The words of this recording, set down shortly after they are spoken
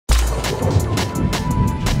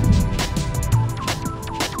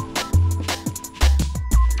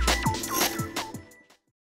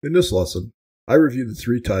In this lesson, I review the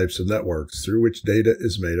three types of networks through which data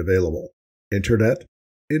is made available: Intranet,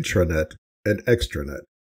 Intranet, and Extranet.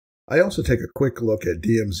 I also take a quick look at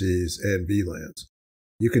DMZs and VLANs.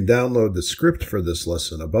 You can download the script for this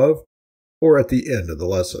lesson above or at the end of the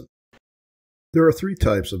lesson. There are three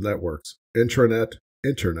types of networks: Intranet,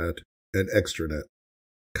 Internet, and Extranet.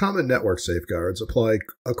 Common network safeguards apply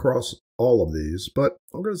across all of these, but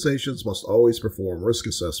organizations must always perform risk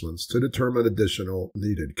assessments to determine additional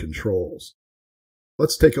needed controls.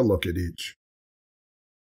 Let's take a look at each.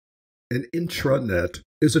 An intranet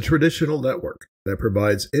is a traditional network that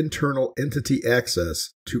provides internal entity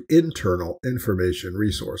access to internal information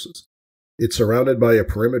resources. It's surrounded by a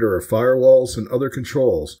perimeter of firewalls and other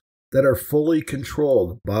controls that are fully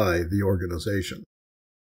controlled by the organization.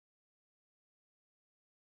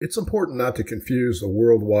 It's important not to confuse the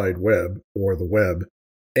World Wide Web, or the web,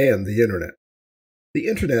 and the Internet. The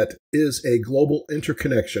Internet is a global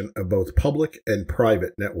interconnection of both public and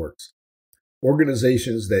private networks.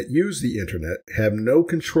 Organizations that use the Internet have no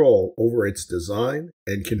control over its design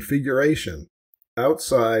and configuration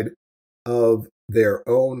outside of their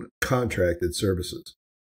own contracted services.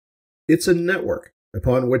 It's a network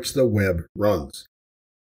upon which the web runs.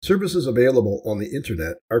 Services available on the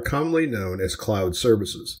Internet are commonly known as cloud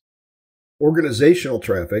services. Organizational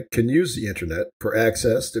traffic can use the Internet for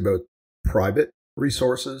access to both private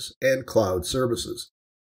resources and cloud services.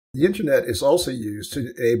 The Internet is also used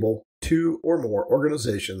to enable two or more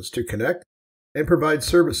organizations to connect and provide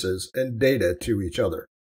services and data to each other.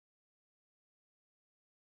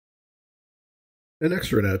 An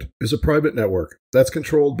extranet is a private network that's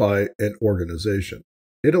controlled by an organization.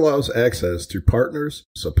 It allows access to partners,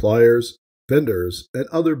 suppliers, vendors, and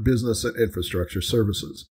other business and infrastructure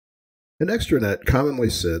services. An extranet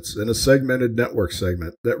commonly sits in a segmented network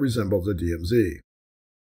segment that resembles a DMZ.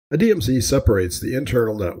 A DMZ separates the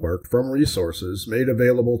internal network from resources made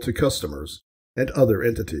available to customers and other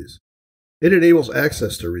entities. It enables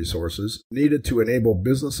access to resources needed to enable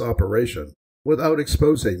business operation without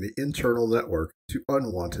exposing the internal network to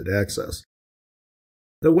unwanted access.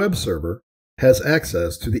 The web server has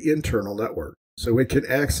access to the internal network, so it can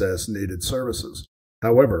access needed services.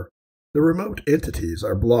 However, the remote entities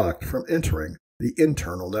are blocked from entering the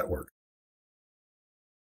internal network.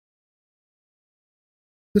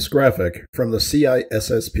 This graphic from the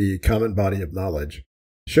CISSP Common Body of Knowledge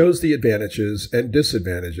shows the advantages and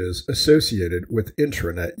disadvantages associated with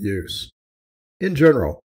intranet use. In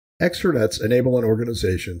general, extranets enable an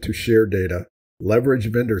organization to share data,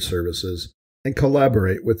 leverage vendor services, and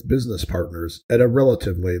collaborate with business partners at a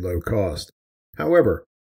relatively low cost. However,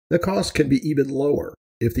 the cost can be even lower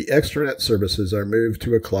if the extranet services are moved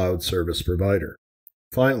to a cloud service provider.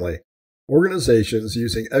 Finally, organizations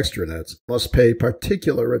using extranets must pay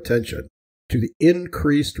particular attention to the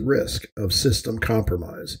increased risk of system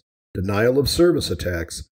compromise, denial of service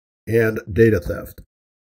attacks, and data theft.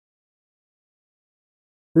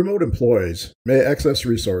 Remote employees may access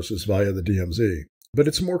resources via the DMZ, but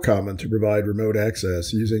it's more common to provide remote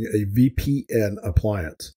access using a VPN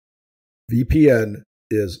appliance. VPN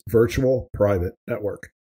is Virtual Private Network.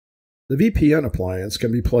 The VPN appliance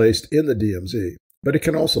can be placed in the DMZ, but it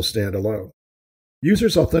can also stand alone.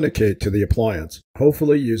 Users authenticate to the appliance,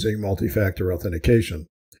 hopefully using multi-factor authentication,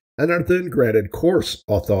 and are then granted course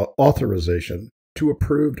authorization to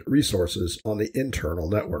approved resources on the internal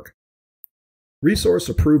network. Resource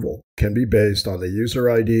approval can be based on the user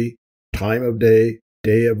ID, time of day,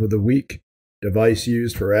 day of the week, device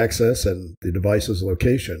used for access and the device's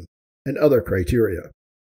location, and other criteria.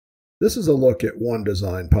 This is a look at one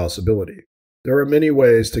design possibility. There are many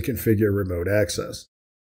ways to configure remote access.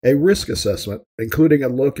 A risk assessment, including a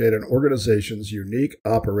look at an organization's unique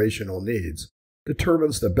operational needs,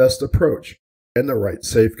 determines the best approach and the right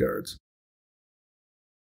safeguards.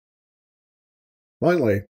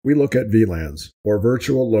 Finally, we look at VLANs, or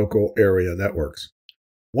Virtual Local Area Networks.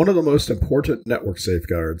 One of the most important network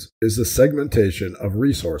safeguards is the segmentation of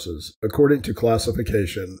resources according to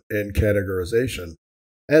classification and categorization,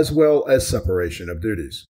 as well as separation of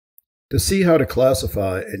duties. To see how to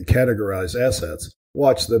classify and categorize assets,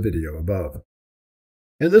 watch the video above.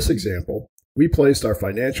 In this example, we placed our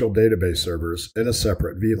financial database servers in a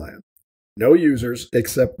separate VLAN. No users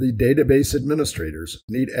except the database administrators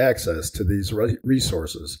need access to these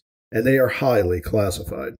resources, and they are highly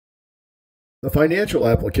classified. The financial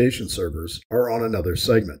application servers are on another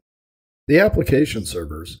segment. The application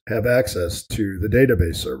servers have access to the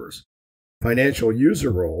database servers. Financial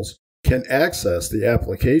user roles can access the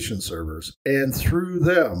application servers and through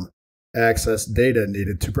them access data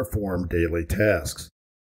needed to perform daily tasks.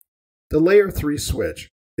 The Layer 3 switch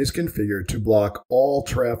is configured to block all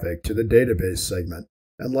traffic to the database segment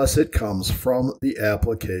unless it comes from the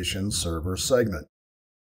application server segment.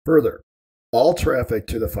 Further, all traffic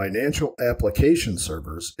to the financial application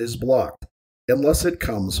servers is blocked unless it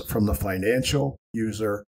comes from the financial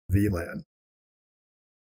user VLAN.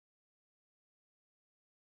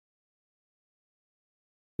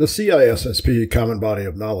 The CISSP Common Body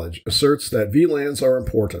of Knowledge asserts that VLANs are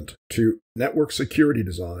important to network security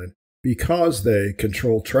design because they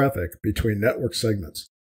control traffic between network segments.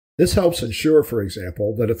 This helps ensure, for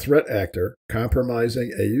example, that a threat actor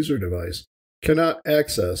compromising a user device cannot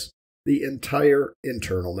access the entire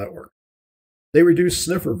internal network. They reduce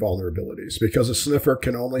sniffer vulnerabilities because a sniffer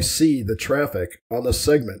can only see the traffic on the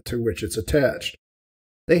segment to which it's attached.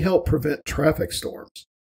 They help prevent traffic storms,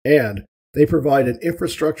 and they provide an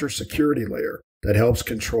infrastructure security layer that helps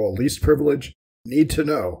control least privilege, need to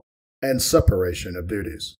know, and separation of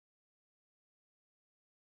duties.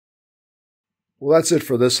 Well, that's it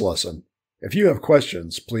for this lesson. If you have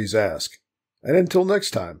questions, please ask. And until next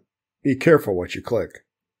time, be careful what you click.